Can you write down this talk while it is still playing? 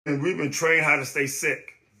And we've been trained how to stay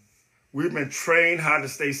sick. We've been trained how to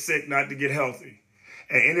stay sick, not to get healthy.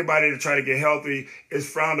 And anybody that try to get healthy is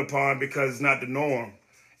frowned upon because it's not the norm.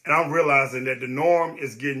 And I'm realizing that the norm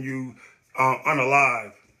is getting you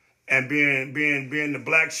unalive. And being the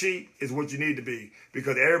black sheep is what you need to be.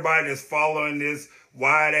 Because everybody that's following this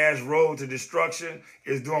wide-ass road to destruction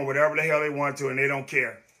is doing whatever the hell they want to, and they don't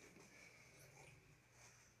care.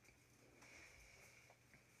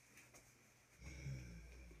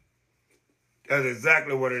 That's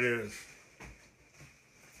exactly what it is.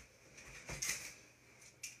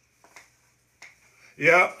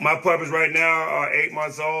 Yeah, my puppies right now are 8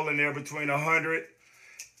 months old, and they're between 100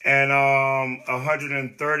 and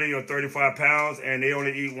 130 or 35 pounds, and they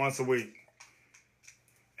only eat once a week.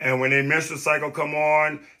 And when their menstrual cycle come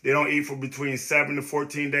on, they don't eat for between 7 to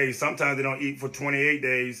 14 days. Sometimes they don't eat for 28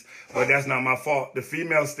 days, but that's not my fault. The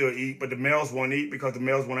females still eat, but the males won't eat because the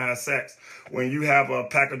males want to have sex. When you have a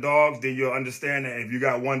pack of dogs, then you'll understand that. If you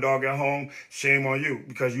got one dog at home, shame on you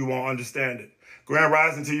because you won't understand it. Grand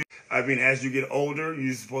rising to you. I mean, as you get older,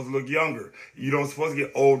 you're supposed to look younger. You don't supposed to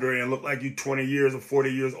get older and look like you're 20 years or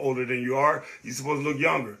 40 years older than you are. You're supposed to look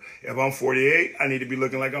younger. If I'm 48, I need to be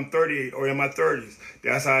looking like I'm 38 or in my 30s.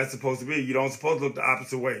 That's how it's supposed to be. You don't supposed to look the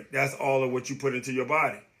opposite way. That's all of what you put into your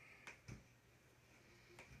body.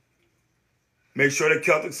 Make sure that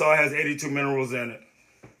Celtic salt has 82 minerals in it.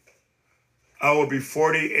 I will be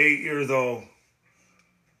 48 years old.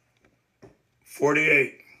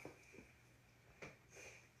 48.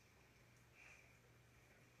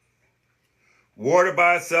 Water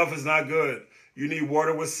by itself is not good. You need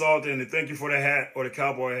water with salt in it. Thank you for the hat or the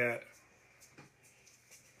cowboy hat.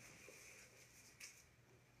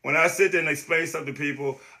 When I sit there and explain something to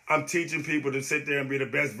people, I'm teaching people to sit there and be the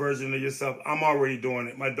best version of yourself. I'm already doing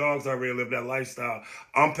it. My dogs already live that lifestyle.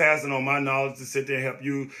 I'm passing on my knowledge to sit there and help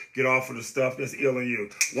you get off of the stuff that's ill in you.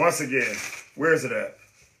 Once again, where is it at?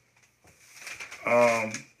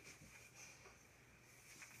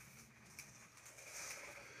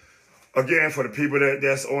 Again, for the people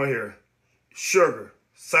that's on here, sugar.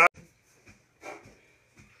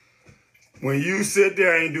 When you sit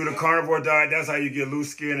there and do the carnivore diet, that's how you get loose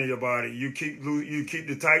skin in your body. You keep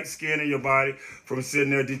the tight skin in your body from sitting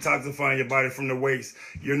there detoxifying your body from the waste.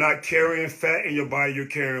 You're not carrying fat in your body, you're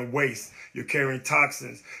carrying waste. You're carrying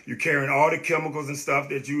toxins. You're carrying all the chemicals and stuff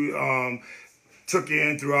that you took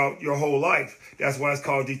in throughout your whole life. That's why it's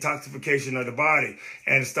called detoxification of the body.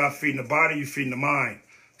 And to stop feeding the body, you're feeding the mind.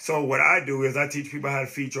 So what I do is I teach people how to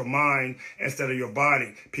feed your mind instead of your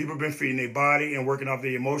body. People have been feeding their body and working off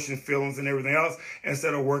their emotions, feelings, and everything else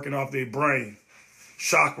instead of working off their brain.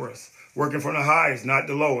 Chakras, working from the highest, not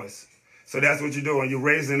the lowest. So that's what you're doing. You're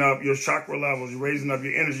raising up your chakra levels. You're raising up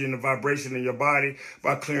your energy and the vibration in your body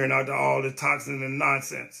by clearing out all the toxins and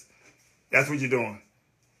nonsense. That's what you're doing.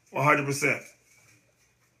 100%.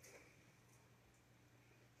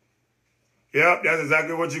 Yep, that's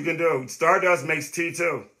exactly what you can do. Stardust makes tea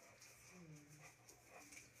too.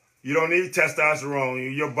 You don't need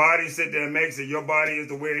testosterone. Your body sit there and makes it. Your body is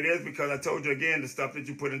the way it is because I told you again the stuff that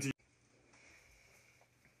you put into.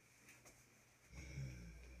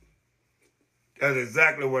 That's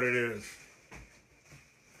exactly what it is.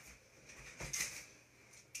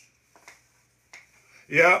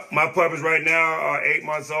 Yeah, my puppies right now are 8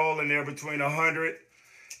 months old and they're between 100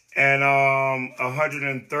 and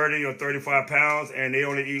 130 or 35 pounds, and they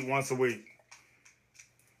only eat once a week.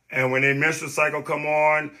 And when their menstrual cycle come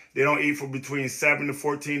on, they don't eat for between 7 to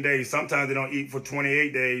 14 days. Sometimes they don't eat for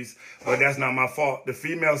 28 days, but that's not my fault. The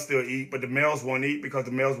females still eat, but the males won't eat because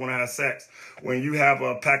the males want to have sex. When you have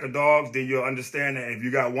a pack of dogs, then you'll understand that. If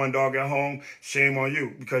you got one dog at home, shame on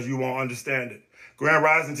you because you won't understand it. Grand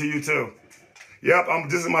rising to you too. Yep,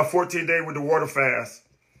 this is my 14th day with the water fast.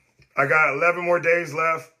 I got 11 more days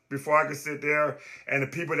left before I can sit there, and the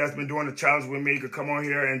people that's been doing the challenge with me could come on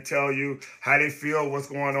here and tell you how they feel, what's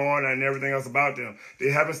going on, and everything else about them. They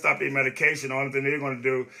haven't stopped their medication. The only thing they're going to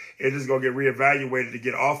do is just going to get reevaluated to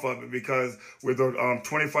get off of it, because with a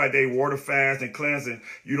 25-day water fast and cleansing,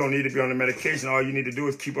 you don't need to be on the medication. All you need to do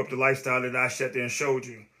is keep up the lifestyle that I sat there and showed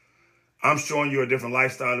you. I'm showing you a different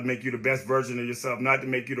lifestyle to make you the best version of yourself, not to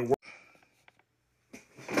make you the worst.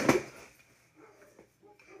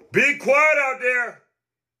 Be quiet out there.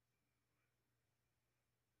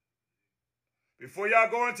 Before y'all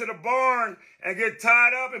go into the barn and get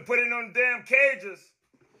tied up and put in on damn cages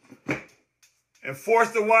and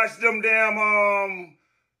forced to watch them damn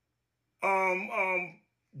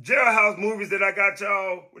jailhouse movies that I got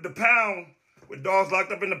y'all with the pound, with dogs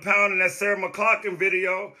locked up in the pound, and that Sarah McLachlan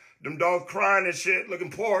video, them dogs crying and shit, looking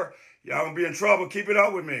poor. Y'all gonna be in trouble. Keep it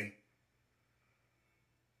up with me.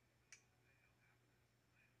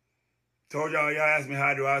 Told y'all asked me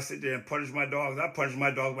how do I sit there and punish my dogs. I punish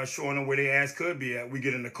my dogs by showing them where their ass could be at. We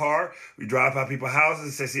get in the car, we drive by people's houses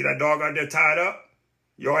and say, see that dog out there tied up?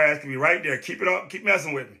 Your ass can be right there. Keep it up. Keep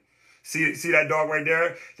messing with me. See that dog right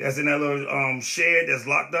there? That's in that little shed that's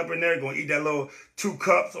locked up in there. Going to eat that little 2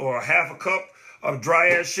 cups or half a cup of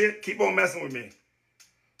dry ass shit. Keep on messing with me.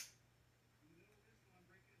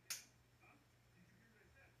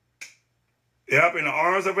 Yep, in the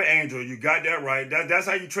arms of an angel. You got that right. That's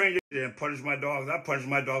how you train your and punish my dogs. I punish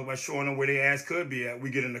my dogs by showing them where their ass could be at. We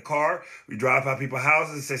get in the car, we drive by people's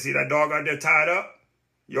houses and say, see that dog out there tied up?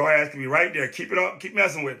 Your ass can be right there. Keep it up. Keep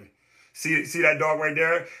messing with me. See that dog right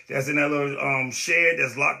there? That's in that little shed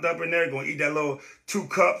that's locked up in there. Going to eat that little 2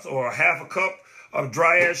 cups or half a cup of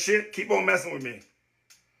dry ass shit. Keep on messing with me.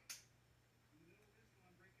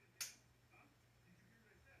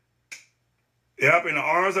 Yep, in the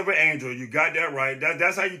arms of an angel. You got that right.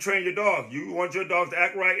 That's how you train your dog. You want your dog to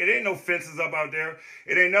act right. It ain't no fences up out there.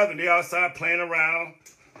 It ain't nothing. They outside playing around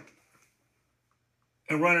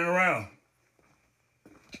and running around.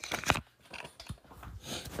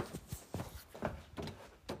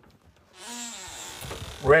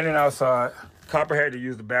 Raining outside. Copper had to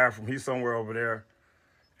use the bathroom. He's somewhere over there.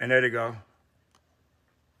 And there they go.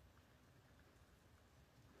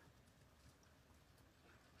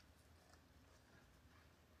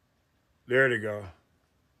 There they go.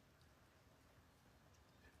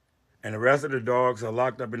 And the rest of the dogs are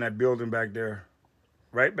locked up in that building back there.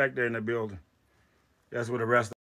 Right back there in the building. That's where the rest